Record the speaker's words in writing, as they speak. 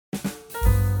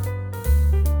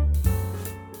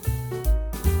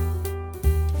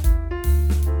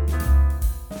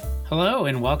Hello,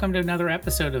 and welcome to another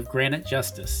episode of Granite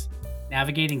Justice,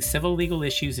 navigating civil legal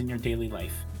issues in your daily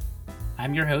life.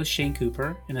 I'm your host, Shane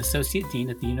Cooper, an Associate Dean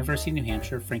at the University of New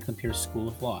Hampshire Franklin Pierce School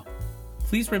of Law.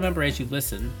 Please remember as you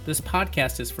listen, this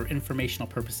podcast is for informational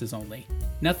purposes only.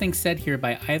 Nothing said here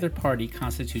by either party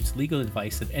constitutes legal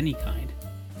advice of any kind,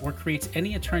 or creates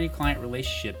any attorney-client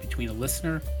relationship between a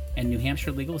listener and New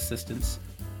Hampshire Legal Assistance,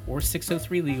 or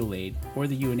 603 Legal Aid, or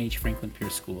the UNH Franklin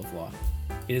Pierce School of Law.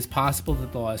 It is possible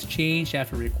that the law has changed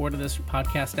after we recorded this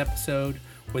podcast episode,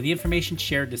 or the information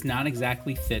shared does not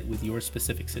exactly fit with your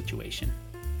specific situation.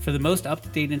 For the most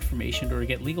up-to-date information or to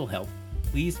get legal help,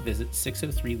 please visit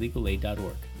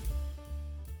 603legalaid.org.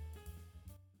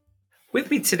 With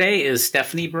me today is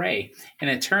Stephanie Bray, an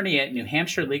attorney at New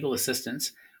Hampshire Legal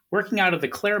Assistance, working out of the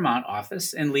Claremont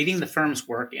office and leading the firm's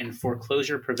work in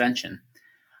foreclosure prevention.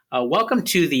 Welcome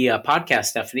to the podcast,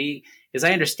 Stephanie. As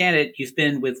I understand it, you've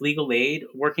been with Legal Aid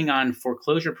working on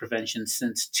foreclosure prevention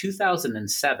since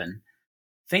 2007.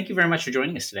 Thank you very much for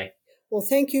joining us today. Well,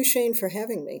 thank you, Shane, for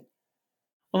having me.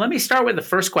 Well, let me start with the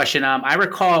first question. I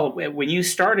recall when you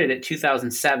started at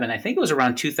 2007, I think it was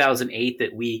around 2008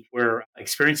 that we were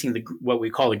experiencing what we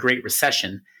call the Great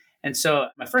Recession. And so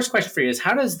my first question for you is,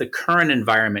 how does the current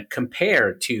environment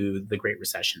compare to the Great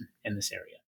Recession in this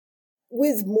area?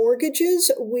 With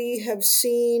mortgages, we have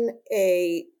seen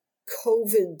a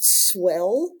COVID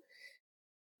swell,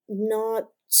 not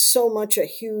so much a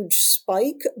huge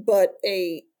spike, but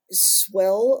a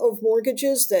swell of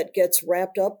mortgages that gets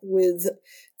wrapped up with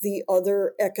the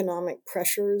other economic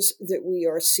pressures that we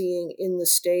are seeing in the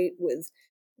state with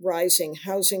rising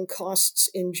housing costs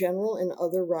in general and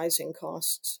other rising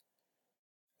costs.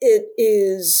 It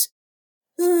is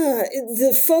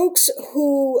the folks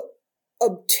who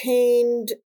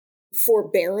obtained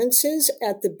forbearances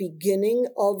at the beginning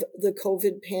of the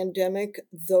COVID pandemic.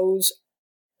 Those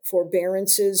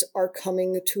forbearances are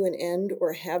coming to an end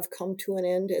or have come to an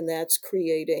end, and that's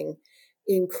creating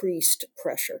increased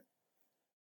pressure.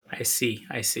 I see.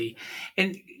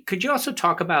 And could you also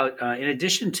talk about, in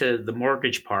addition to the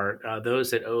mortgage part,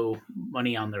 those that owe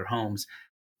money on their homes,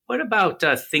 what about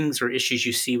things or issues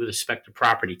you see with respect to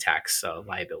property tax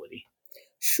liability?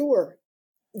 Sure.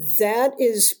 That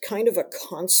is kind of a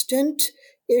constant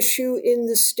issue in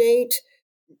the state.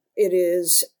 It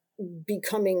is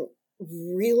becoming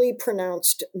really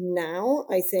pronounced now.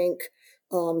 I think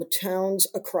towns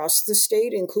across the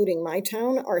state, including my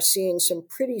town, are seeing some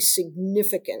pretty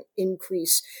significant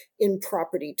increase in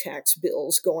property tax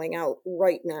bills going out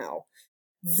right now.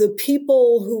 The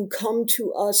people who come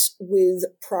to us with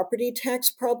property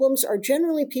tax problems are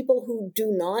generally people who do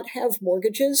not have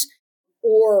mortgages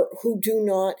or who do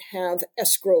not have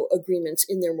escrow agreements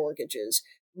in their mortgages.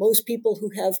 Most people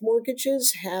who have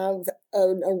mortgages have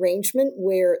an arrangement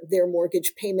where their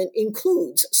mortgage payment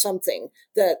includes something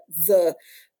that the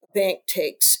bank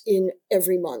takes in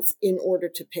every month in order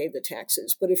to pay the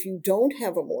taxes. But if you don't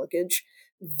have a mortgage,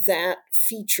 that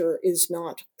feature is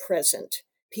not present.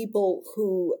 People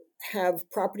who have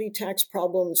property tax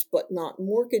problems but not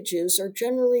mortgages are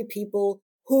generally people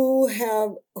who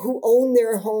own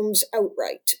their homes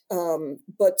outright,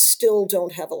 but still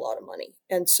don't have a lot of money.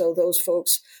 And so those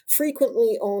folks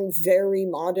frequently own very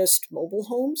modest mobile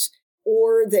homes,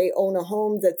 or they own a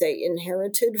home that they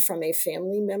inherited from a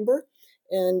family member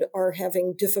and are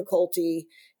having difficulty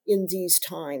in these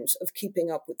times of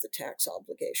keeping up with the tax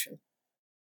obligation.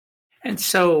 And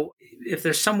so if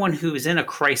there's someone who's in a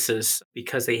crisis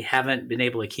because they haven't been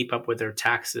able to keep up with their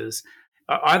taxes,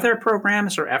 are there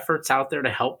programs or efforts out there to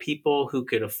help people who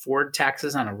could afford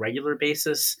taxes on a regular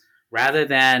basis rather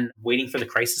than waiting for the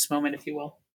crisis moment, if you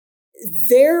will?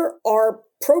 There are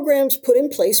programs put in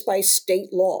place by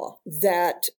state law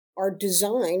that are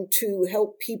designed to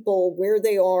help people where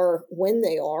they are, when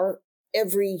they are,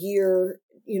 every year,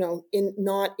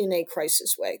 not in a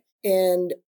crisis way.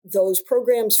 And those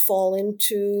programs fall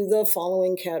into the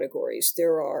following categories.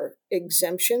 There are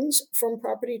exemptions from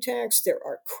property tax, there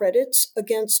are credits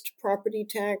against property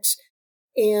tax,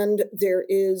 and there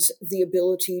is the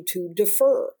ability to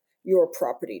defer your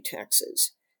property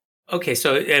taxes. Okay,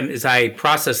 so as I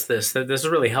process this is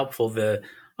really helpful to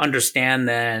understand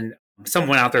then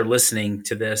someone out there listening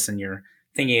to this and you're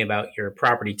thinking about your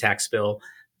property tax bill,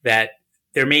 that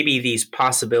there may be these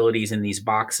possibilities in these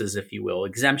boxes, if you will,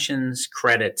 exemptions,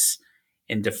 credits,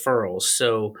 and deferrals.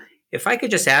 So if I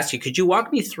could just ask you, could you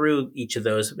walk me through each of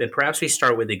those? And perhaps we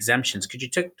start with exemptions. Could you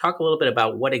talk a little bit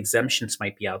about what exemptions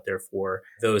might be out there for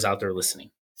those out there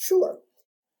listening? Sure.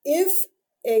 If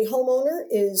a homeowner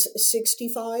is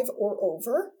 65 or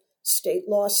over, state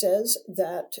law says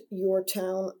that your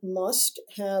town must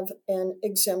have an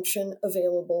exemption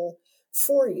available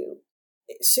for you,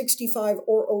 65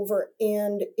 or over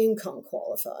and income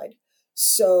qualified.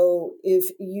 So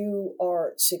if you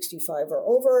are 65 or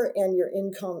over and your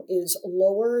income is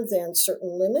lower than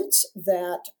certain limits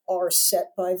that are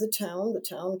set by the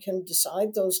town can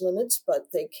decide those limits, but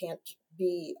they can't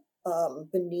be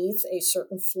beneath a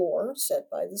certain floor set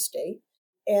by the state.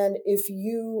 And if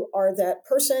you are that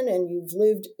person and you've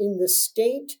lived in the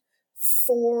state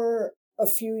for a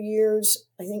few years,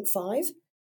 I think 5,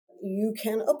 you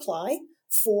can apply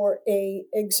for a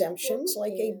exemptions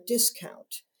like a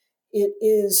discount. It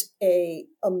is a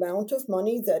amount of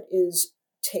money that is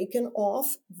taken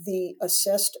off the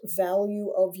assessed value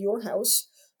of your house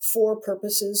for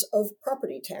purposes of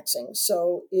property taxing.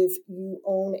 So if you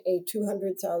own a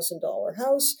 $200,000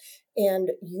 house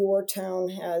and your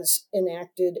town has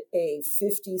enacted a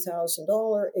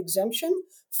 $50,000 exemption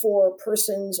for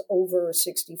persons over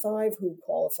 65 who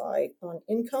qualify on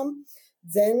income,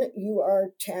 then you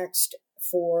are taxed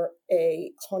for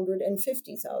a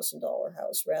 $150,000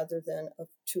 house rather than a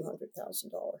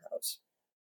 $200,000 house.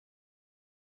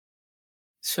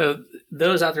 So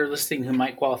those out there listening who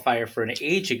might qualify for an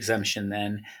age exemption,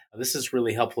 then this is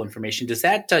really helpful information. Does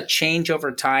that change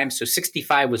over time? So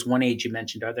 65 was one age you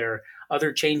mentioned. Are there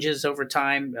other changes over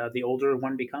time the older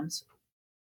one becomes?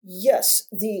 Yes,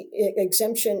 the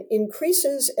exemption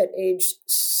increases at age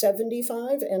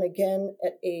 75 and again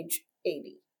at age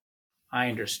 80. I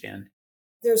understand.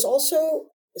 There's also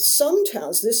some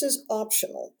towns, this is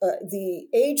optional. The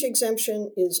age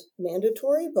exemption is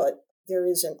mandatory, but there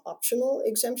is an optional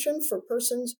exemption for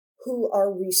persons who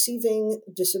are receiving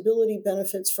disability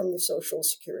benefits from the Social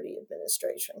Security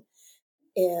Administration.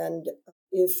 And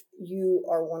if you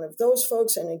are one of those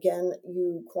folks, and again,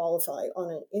 you qualify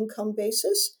on an income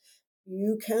basis,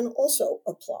 you can also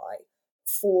apply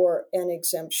for an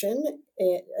exemption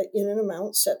in an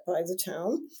amount set by the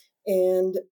town.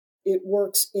 And it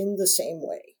works in the same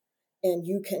way. And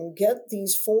you can get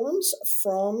these forms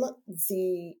from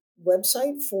the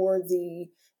website for the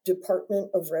Department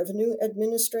of Revenue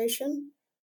Administration.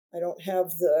 I don't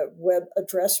have the web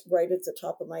address right at the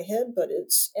top of my head, but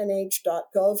it's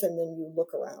nh.gov, and then you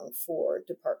look around for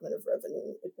Department of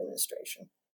Revenue Administration.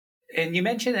 And you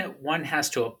mentioned that one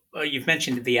has to, you've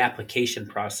mentioned the application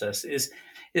process. Is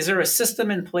there a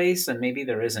system in place, and maybe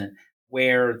there isn't,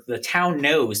 where the town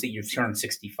knows that you've turned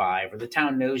 65, or the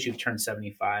town knows you've turned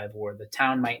 75, or the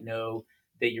town might know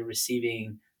that you're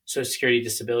receiving Social Security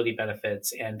disability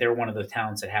benefits, and they're one of the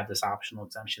towns that have this optional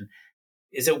exemption?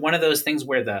 Is it one of those things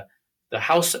where the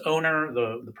house owner,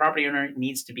 the property owner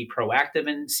needs to be proactive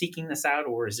in seeking this out,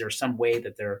 or is there some way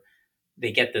that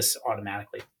they get this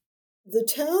automatically? The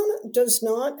town does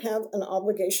not have an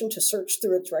obligation to search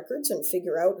through its records and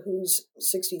figure out who's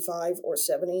 65 or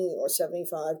 70 or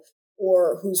 75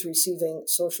 or who's receiving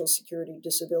Social Security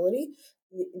disability.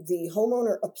 The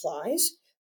homeowner applies,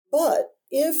 but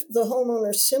if the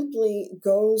homeowner simply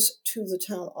goes to the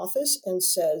town office and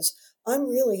says, I'm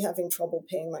really having trouble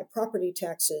paying my property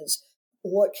taxes,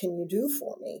 what can you do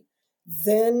for me?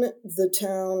 Then the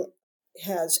town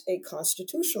has a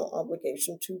constitutional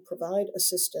obligation to provide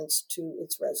assistance to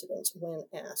its residents when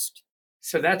asked.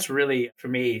 So that's really, for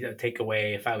me, a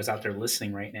takeaway if I was out there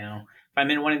listening right now. If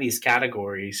I'm in one of these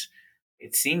categories,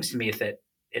 it seems to me that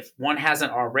if one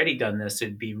hasn't already done this,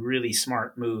 it'd be really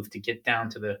smart move to get down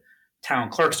to the town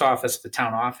clerk's office, the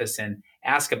town office, and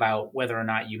ask about whether or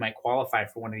not you might qualify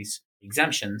for one of these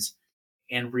exemptions,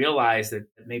 and realize that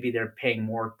maybe they're paying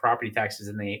more property taxes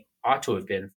than they ought to have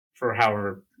been for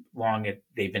however long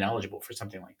they've been eligible for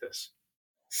something like this.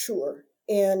 Sure.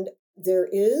 And there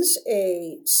is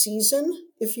a season,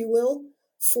 if you will,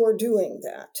 for doing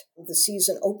that. The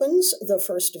season opens the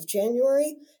 1st of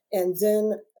January, and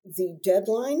then the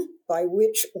deadline by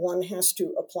which one has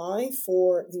to apply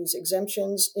for these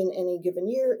exemptions in any given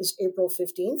year is April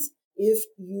 15th. If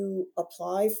you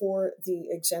apply for the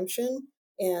exemption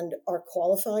and are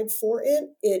qualified for it,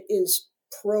 it is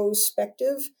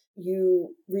prospective.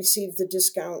 You receive the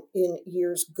discount in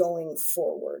years going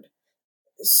forward.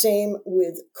 Same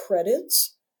with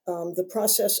credits. The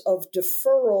process of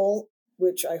deferral,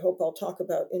 which I hope I'll talk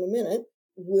about in a minute,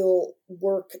 will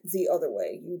work the other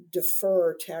way. You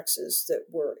defer taxes that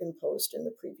were imposed in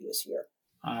the previous year.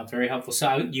 Very helpful.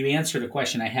 So you answered a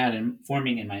question I had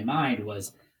forming in my mind,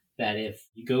 was that if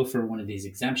you go for one of these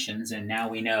exemptions, and now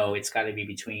we know it's got to be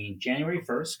between January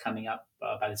 1st coming up,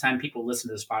 by the time people listen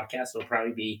to this podcast, it'll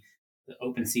probably be the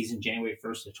open season January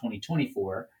 1st of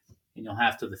 2024, and you'll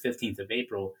have to the 15th of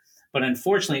April. But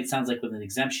unfortunately, it sounds like with an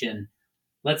exemption,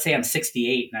 let's say I'm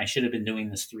 68 and I should have been doing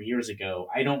this 3 years ago.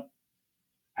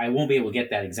 I won't be able to get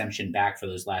that exemption back for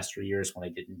those last 3 years when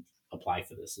I didn't apply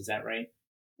for this. Is that right?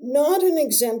 Not an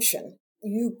exemption.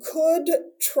 You could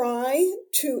try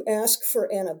to ask for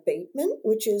an abatement,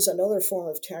 which is another form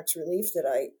of tax relief that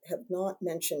I have not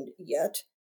mentioned yet.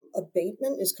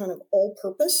 Abatement is kind of all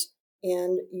purpose,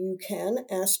 and you can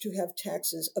ask to have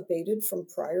taxes abated from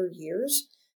prior years.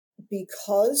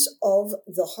 Because of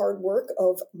the hard work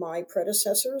of my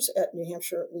predecessors at New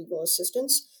Hampshire Legal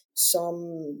Assistance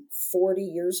some 40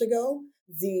 years ago,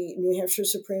 the New Hampshire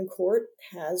Supreme Court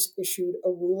has issued a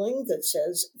ruling that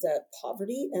says that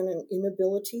poverty and an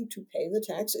inability to pay the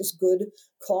tax is good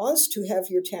cause to have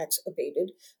your tax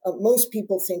abated. Most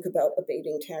people think about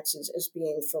abating taxes as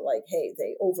being for like, hey,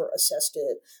 they over-assessed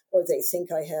it, or they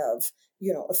think I have,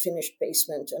 a finished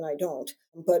basement and I don't.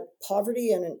 But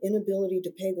poverty and an inability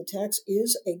to pay the tax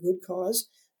is a good cause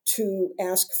to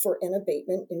ask for an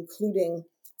abatement, including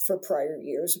for prior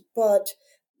years. But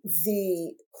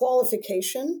the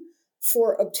qualification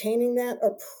for obtaining that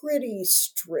are pretty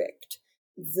strict.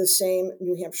 The same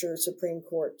New Hampshire Supreme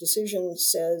Court decision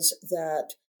says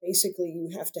that basically you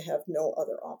have to have no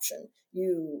other option.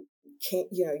 You can't,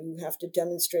 you have to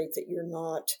demonstrate that you're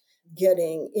not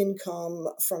getting income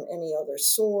from any other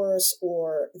source,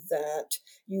 or that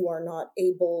you are not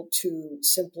able to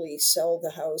simply sell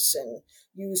the house and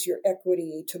use your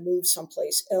equity to move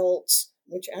someplace else,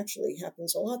 which actually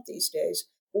happens a lot these days,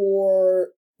 or,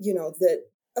 that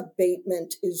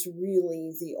abatement is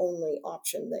really the only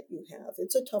option that you have.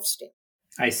 It's a tough stand.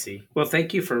 I see. Well,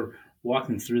 thank you for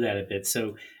walking through that a bit.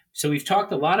 So we've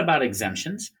talked a lot about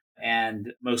exemptions,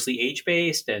 and mostly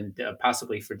age-based, and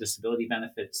possibly for disability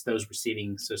benefits, those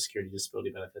receiving Social Security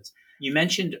disability benefits. You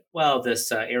mentioned,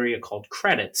 this area called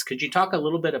credits. Could you talk a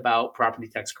little bit about property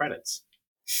tax credits?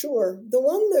 Sure. The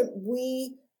one that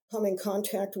we come in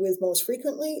contact with most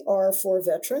frequently are for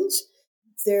veterans.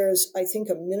 There's, I think,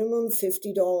 a minimum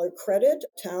 $50 credit.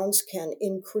 Towns can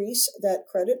increase that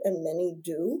credit, and many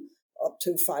do, up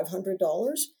to $500.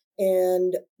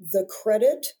 And the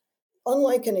credit,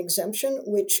 unlike an exemption,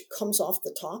 which comes off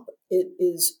the top, it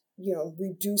is,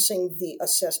 reducing the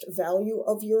assessed value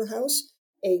of your house.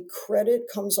 A credit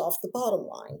comes off the bottom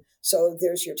line. So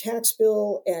there's your tax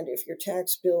bill, and if your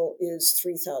tax bill is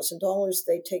 $3,000,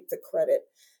 they take the credit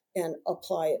and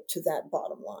apply it to that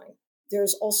bottom line.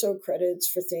 There's also credits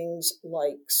for things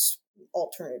like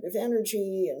alternative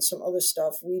energy and some other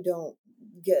stuff. We don't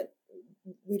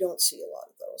see a lot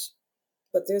of those,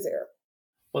 but they're there.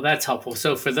 Well, that's helpful.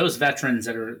 So for those veterans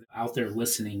that are out there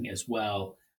listening as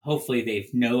well, hopefully they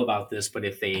know about this, but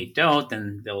if they don't,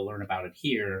 then they'll learn about it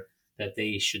here, that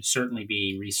they should certainly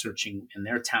be researching in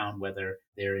their town whether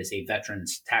there is a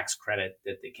veterans tax credit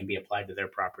that can be applied to their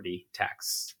property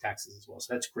taxes as well.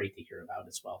 So that's great to hear about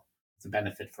as well. It's a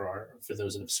benefit for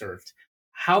those that have served.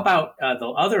 How about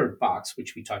the other box,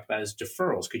 which we talked about, is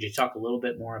deferrals? Could you talk a little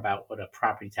bit more about what a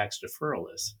property tax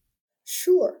deferral is?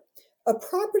 Sure. A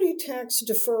property tax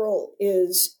deferral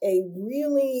is a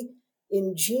really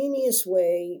ingenious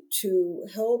way to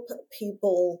help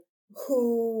people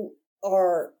who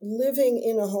are living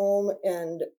in a home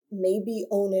and maybe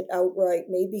own it outright,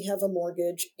 maybe have a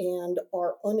mortgage, and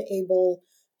are unable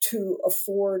to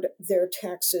afford their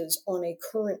taxes on a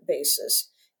current basis,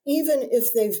 even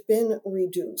if they've been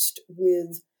reduced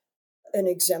with an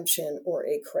exemption or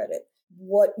a credit.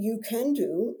 What you can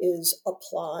do is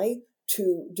apply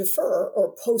to defer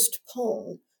or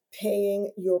postpone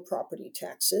paying your property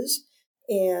taxes.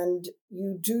 And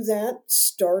you do that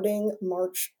starting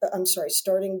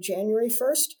January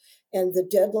 1st. And the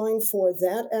deadline for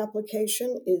that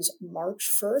application is March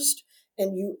 1st.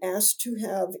 And you ask to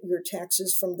have your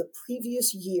taxes from the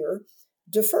previous year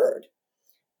deferred.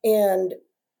 And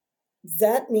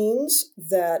that means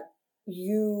that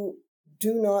you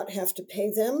do not have to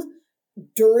pay them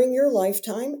during your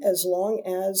lifetime, as long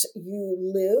as you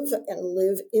live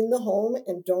in the home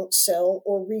and don't sell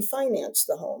or refinance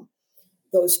the home.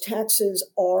 Those taxes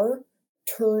are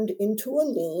turned into a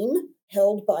lien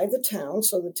held by the town,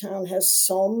 so the town has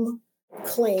some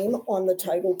claim on the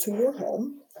title to your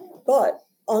home. But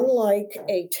unlike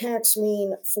a tax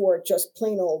lien for just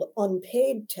plain old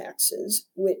unpaid taxes,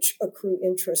 which accrue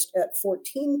interest at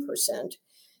 14%,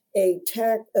 a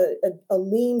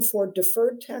lien for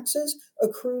deferred taxes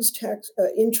accrues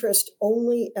interest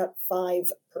only at 5%,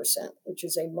 which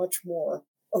is a much more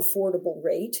affordable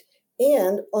rate.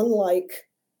 And unlike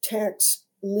tax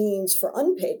liens for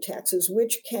unpaid taxes,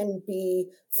 which can be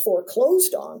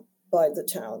foreclosed on by the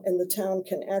town, and the town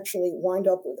can actually wind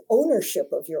up with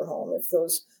ownership of your home if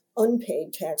those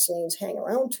unpaid tax liens hang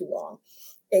around too long,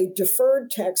 a deferred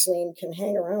tax lien can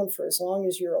hang around for as long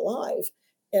as you're alive.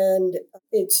 And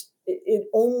it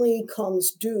only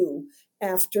comes due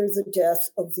after the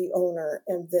death of the owner,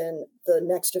 and then the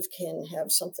next of kin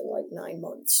have something like 9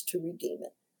 months to redeem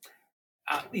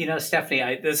it.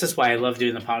 Stephanie, this is why I love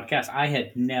doing the podcast. I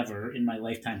had never in my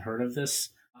lifetime heard of this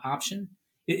option.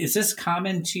 Is this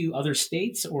common to other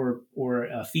states or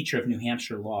a feature of New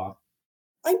Hampshire law?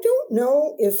 I don't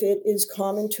know if it is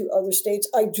common to other states.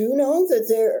 I do know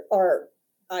that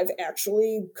I've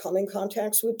actually come in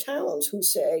contacts with towns who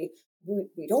say,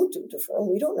 we don't do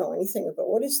deferral. We don't know anything about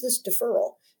what is this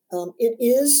deferral. It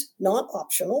is not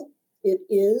optional. It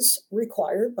is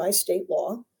required by state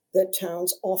law that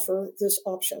towns offer this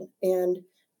option. And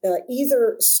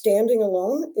either standing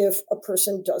alone if a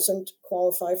person doesn't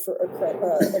qualify for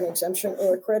an exemption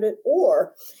or a credit,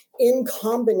 or in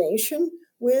combination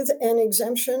with an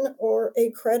exemption or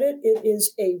a credit, it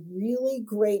is a really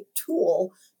great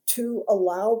tool to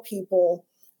allow people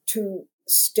to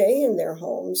stay in their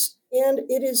homes. And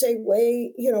it is a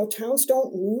way, towns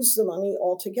don't lose the money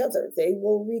altogether. They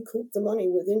will recoup the money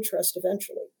with interest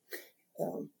eventually.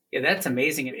 Yeah, that's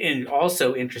amazing. And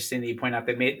also interesting that you point out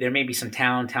that there may be some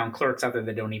town clerks out there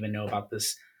that don't even know about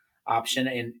this option.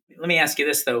 And let me ask you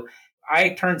this, though. I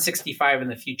turn 65 in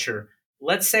the future.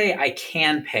 Let's say I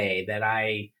can pay, that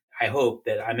I hope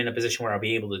that I'm in a position where I'll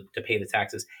be able to pay the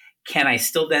taxes. Can I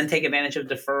still then take advantage of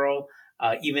deferral,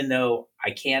 even though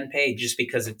I can pay, just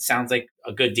because it sounds like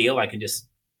a good deal? I can just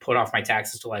put off my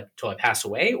taxes till I pass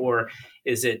away? Or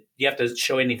do you have to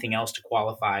show anything else to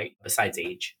qualify besides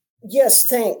age? Yes,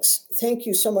 thanks. Thank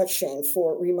you so much, Shane,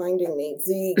 for reminding me.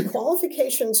 The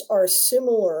qualifications are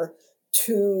similar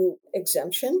to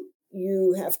exemption.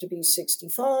 You have to be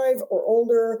 65 or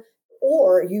older,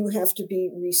 or you have to be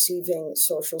receiving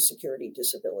Social Security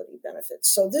disability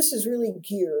benefits. So this is really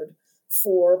geared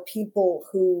for people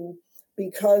who,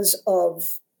 because of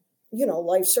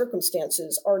life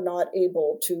circumstances, are not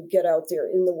able to get out there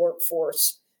in the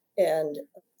workforce and,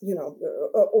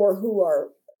 or who are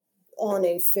on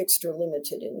a fixed or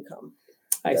limited income.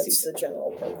 That's the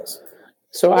general purpose.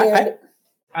 So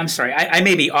I'm sorry, I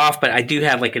may be off, but I do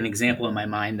have like an example in my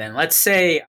mind then. Let's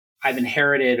say I've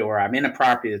inherited or I'm in a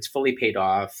property that's fully paid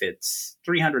off. It's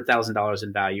 $300,000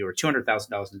 in value or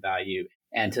 $200,000 in value.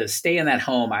 And to stay in that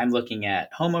home, I'm looking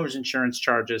at homeowners insurance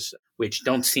charges, which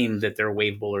don't seem that they're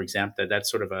waivable or exempt.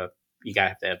 That's sort of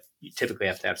you typically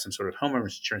have to have some sort of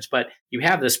homeowners insurance, but you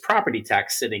have this property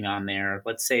tax sitting on there.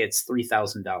 Let's say it's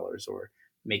 $3,000, or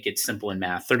make it simple in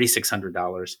math,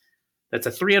 $3,600. That's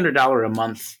a $300 a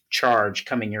month charge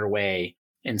coming your way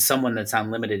in someone that's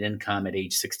on limited income at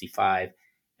age 65.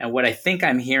 And what I think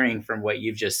I'm hearing from what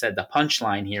you've just said, the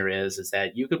punchline here is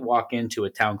that you could walk into a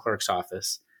town clerk's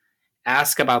office,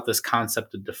 ask about this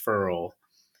concept of deferral,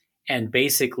 and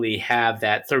basically have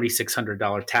that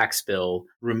 $3,600 tax bill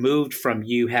removed from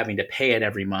you having to pay it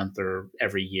every month or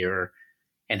every year,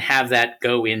 and have that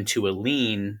go into a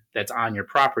lien that's on your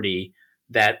property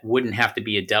that wouldn't have to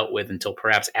be dealt with until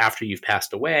perhaps after you've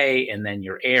passed away, and then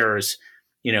your heirs,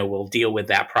 will deal with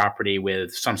that property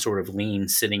with some sort of lien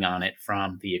sitting on it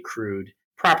from the accrued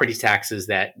property taxes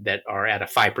that are at a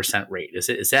 5% rate.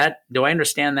 Is that, do I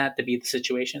understand that to be the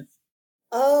situation?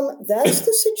 That's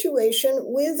the situation,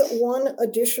 with one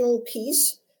additional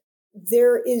piece.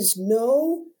 There is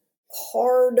no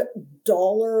hard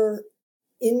dollar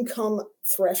income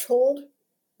threshold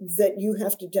that you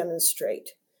have to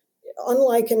demonstrate.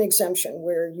 Unlike an exemption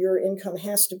where your income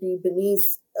has to be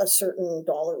beneath a certain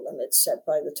dollar limit set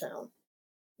by the town.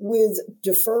 With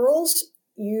deferrals,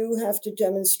 you have to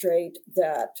demonstrate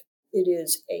that it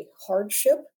is a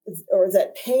hardship, or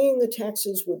that paying the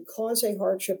taxes would cause a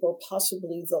hardship or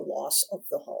possibly the loss of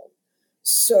the home.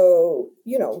 So,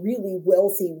 really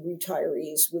wealthy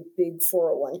retirees with big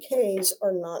 401ks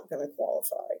are not going to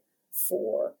qualify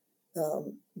for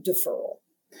deferral.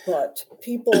 But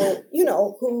people,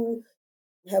 who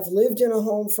have lived in a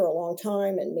home for a long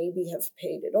time and maybe have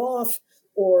paid it off,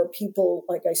 or people,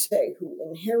 like I say, who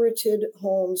inherited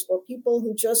homes, or people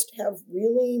who just have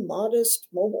really modest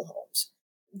mobile homes.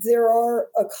 There are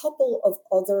a couple of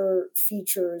other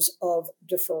features of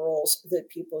deferrals that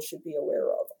people should be aware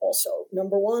of also.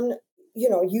 Number one,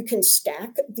 you can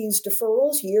stack these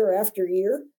deferrals year after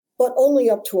year, but only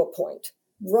up to a point,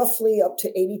 roughly up to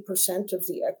 80% of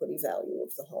the equity value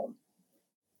of the home.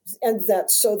 And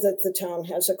that's so that the town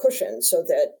has a cushion, so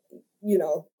that,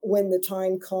 when the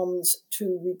time comes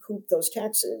to recoup those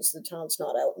taxes, the town's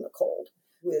not out in the cold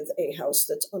with a house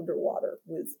that's underwater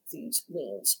with these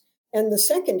liens. And the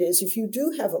second is, if you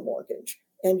do have a mortgage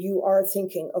and you are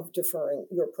thinking of deferring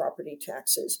your property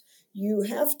taxes, you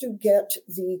have to get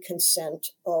the consent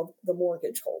of the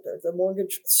mortgage holder.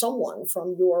 Someone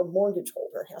from your mortgage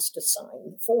holder has to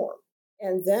sign the form.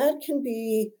 And that can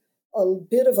be a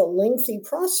bit of a lengthy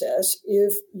process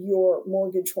if your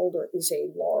mortgage holder is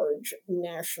a large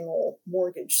national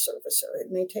mortgage servicer. It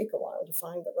may take a while to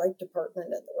find the right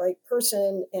department and the right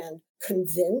person and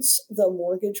convince the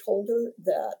mortgage holder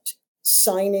that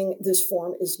signing this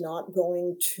form is not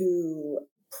going to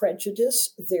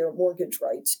prejudice their mortgage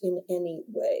rights in any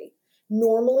way.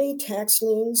 Normally, tax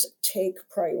liens take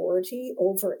priority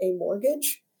over a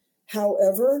mortgage.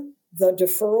 However, the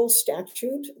deferral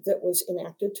statute that was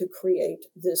enacted to create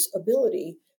this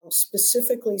ability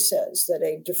specifically says that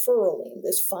a deferral lien,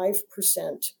 this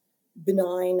 5%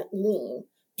 benign lien,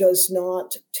 does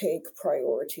not take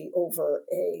priority over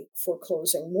a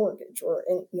foreclosing mortgage or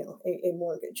a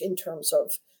mortgage in terms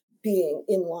of being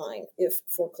in line if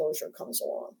foreclosure comes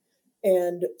along.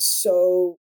 And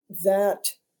so that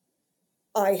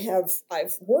I've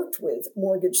worked with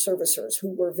mortgage servicers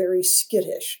who were very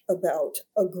skittish about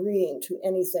agreeing to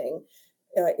anything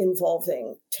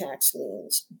involving tax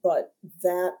liens, but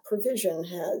that provision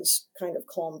has kind of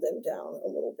calmed them down a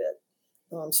little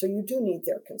bit. So you do need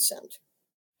their consent.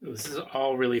 This is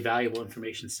all really valuable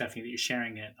information, Stephanie, that you're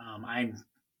sharing it. I'm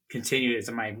continuing as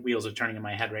my wheels are turning in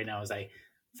my head right now as I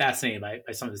fascinated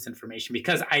by some of this information,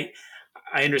 because I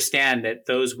understand that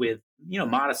those with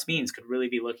modest means could really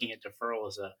be looking at deferral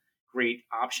as a great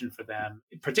option for them,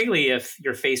 particularly if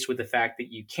you're faced with the fact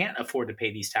that you can't afford to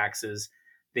pay these taxes.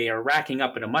 They are racking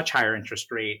up at a much higher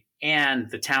interest rate, and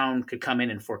the town could come in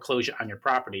and foreclose on your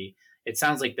property. It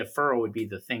sounds like deferral would be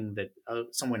the thing that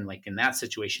someone like in that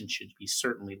situation should be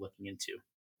certainly looking into.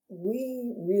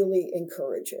 We really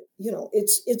encourage it.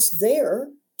 It's there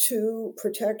to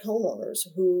protect homeowners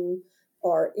who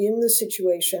are in the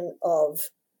situation of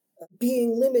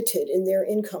being limited in their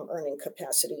income earning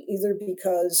capacity, either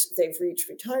because they've reached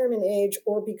retirement age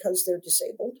or because they're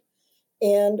disabled,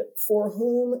 and for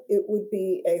whom it would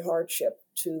be a hardship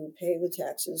to pay the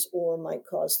taxes or might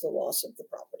cause the loss of the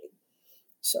property.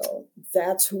 So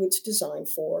that's who it's designed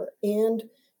for. And,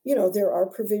 there are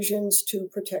provisions to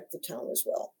protect the town as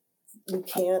well. We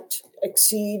can't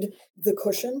exceed the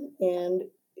cushion, and,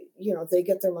 they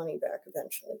get their money back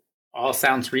eventually. All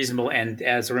sounds reasonable. And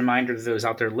as a reminder to those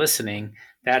out there listening,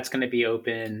 that's going to be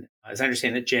open, as I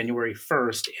understand it, January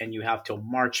 1st, and you have till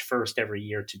March 1st every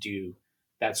year to do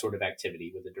that sort of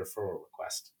activity with a deferral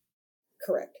request.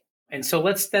 Correct. And so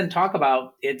let's then talk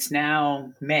about, it's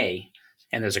now May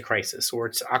and there's a crisis, or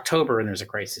it's October and there's a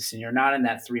crisis, and you're not in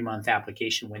that 3-month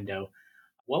application window.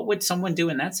 What would someone do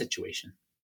in that situation?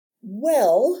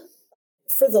 Well,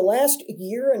 for the last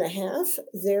year and a half,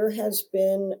 there has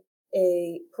been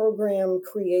a program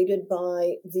created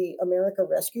by the America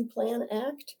Rescue Plan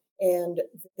Act. And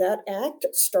that act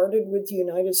started with the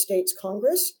United States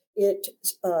Congress. It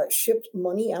shipped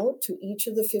money out to each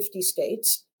of the 50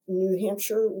 states. New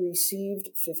Hampshire received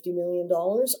 $50 million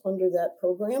under that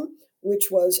program, which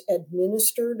was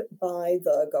administered by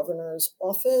the governor's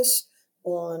office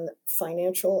on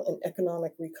financial and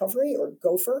economic recovery, or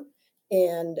GOFER.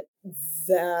 And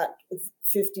that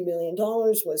 $50 million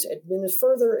was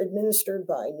further administered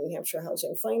by New Hampshire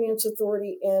Housing Finance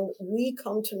Authority, and we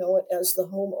come to know it as the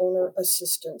Homeowner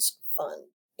Assistance Fund.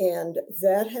 And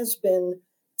that has been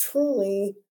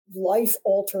truly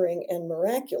life-altering and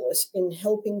miraculous in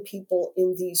helping people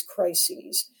in these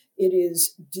crises. It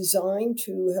is designed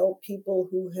to help people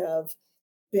who have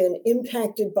been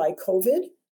impacted by COVID.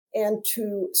 And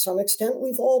to some extent,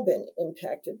 we've all been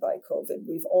impacted by COVID.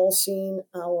 We've all seen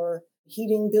our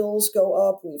heating bills go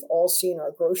up. We've all seen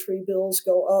our grocery bills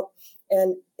go up.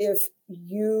 And if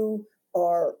you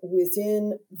are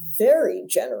within very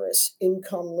generous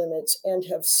income limits and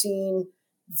have seen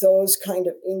those kind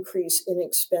of increase in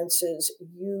expenses,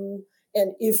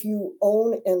 and if you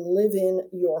own and live in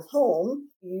your home,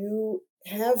 you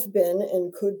have been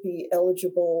and could be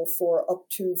eligible for up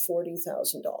to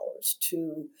 $40,000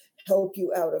 to help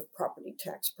you out of property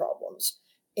tax problems.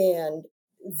 And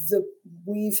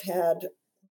we've had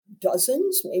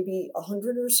dozens, maybe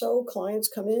 100 or so clients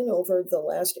come in over the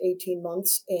last 18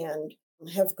 months and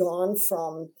have gone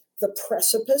from the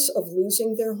precipice of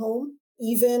losing their home,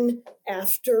 even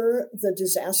after the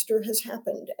disaster has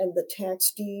happened and the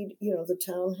tax deed, the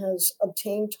town has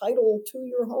obtained title to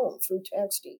your home through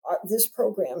tax deed. This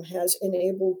program has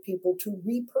enabled people to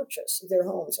repurchase their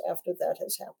homes after that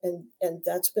has happened. And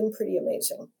that's been pretty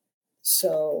amazing.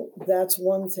 So that's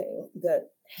one thing that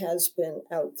has been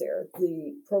out there.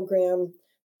 The program,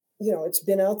 it's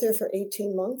been out there for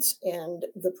 18 months, and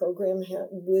the program,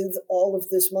 with all of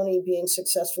this money being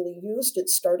successfully used,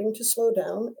 it's starting to slow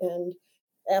down, and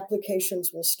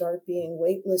applications will start being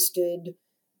waitlisted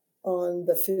on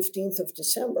the 15th of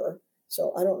December.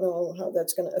 So I don't know how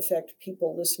that's going to affect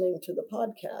people listening to the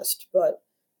podcast, but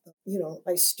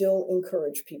I still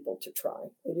encourage people to try.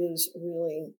 It is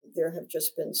really, there have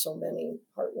just been so many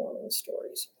heartwarming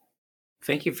stories.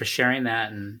 Thank you for sharing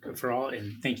that, and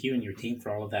thank you and your team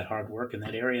for all of that hard work in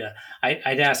that area.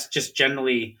 I'd ask just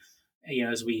generally,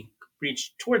 as we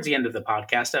reach towards the end of the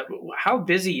podcast, how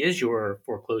busy is your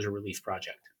foreclosure relief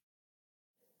project?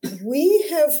 We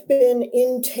have been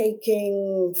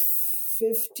intaking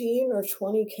 15 or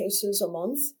 20 cases a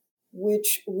month,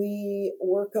 which we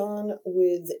work on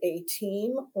with a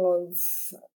team of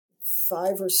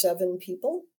 5 or 7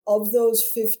 people. Of those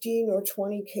 15 or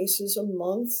 20 cases a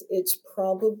month, it's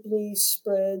probably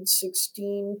spread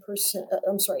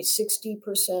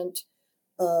 60%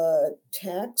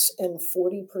 tax and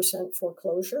 40%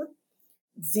 foreclosure.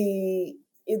 They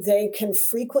can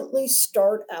frequently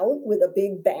start out with a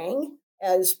big bang,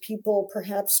 as people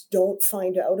perhaps don't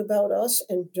find out about us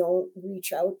and don't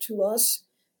reach out to us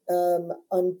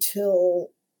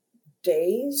until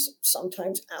days,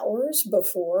 sometimes hours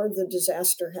before the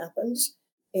disaster happens.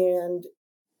 And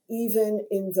even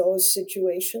in those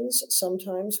situations,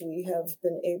 sometimes we have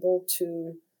been able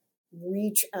to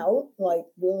reach out like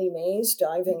Willie Mays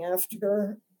diving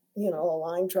after, a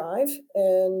line drive,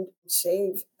 and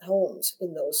save homes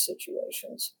in those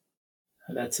situations.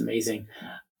 That's amazing.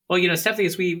 Well, Stephanie,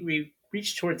 as we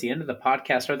reach towards the end of the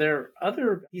podcast, are there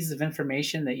other pieces of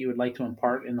information that you would like to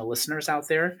impart in the listeners out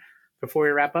there before we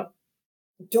wrap up?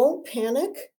 Don't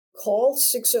panic. Call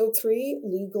 603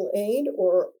 Legal Aid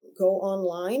or go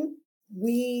online.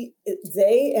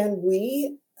 They and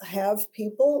we have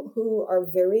people who are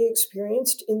very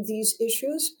experienced in these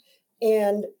issues.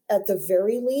 And at the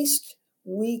very least,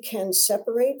 we can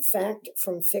separate fact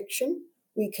from fiction.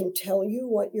 We can tell you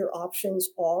what your options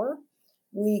are.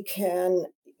 We can,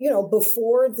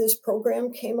 before this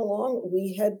program came along,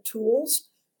 we had tools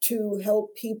to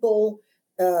help people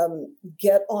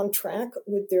get on track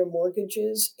with their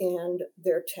mortgages and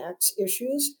their tax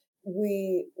issues.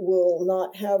 We will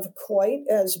not have quite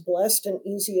as blessed and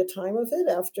easy a time of it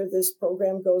after this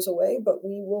program goes away, but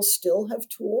we will still have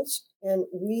tools, and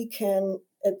we can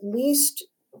at least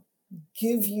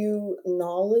give you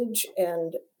knowledge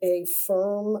and a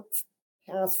firm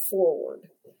path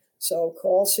forward. So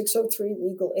call 603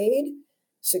 Legal Aid,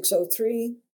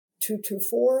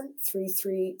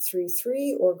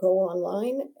 603-224-3333, or go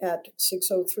online at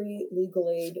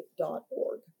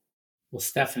 603legalaid.org. Well,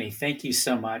 Stephanie, thank you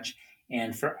so much.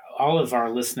 And for all of our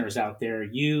listeners out there,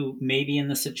 you may be in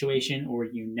this situation, or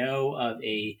you know of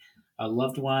a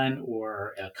loved one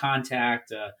or a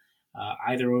contact,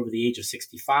 either over the age of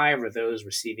 65 or those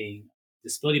receiving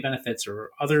disability benefits, or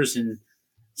others in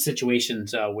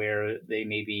situations where they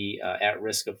may be at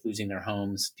risk of losing their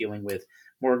homes, dealing with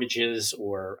mortgages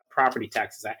or property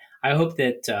taxes. I hope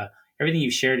that everything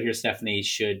you've shared here, Stephanie,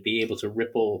 should be able to have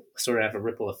a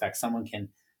ripple effect. Someone can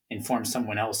inform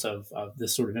someone else of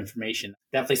this sort of information.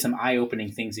 Definitely some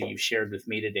eye-opening things that you've shared with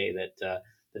me today that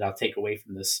I'll take away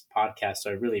from this podcast. So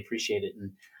I really appreciate it.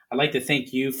 And I'd like to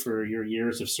thank you for your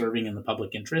years of serving in the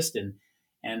public interest and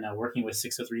working with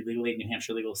 603 Legal Aid, New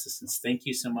Hampshire Legal Assistance. Thank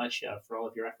you so much for all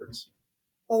of your efforts.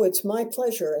 Oh, it's my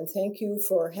pleasure. And thank you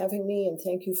for having me, and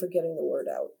thank you for getting the word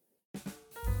out.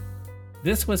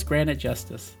 This was Granite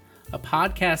Justice, a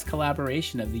podcast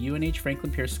collaboration of the UNH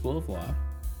Franklin Pierce School of Law,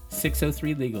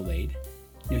 603 Legal Aid,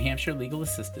 New Hampshire Legal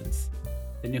Assistance,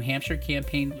 the New Hampshire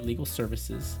Campaign Legal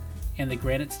Services, and the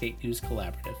Granite State News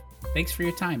Collaborative. Thanks for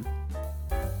your time.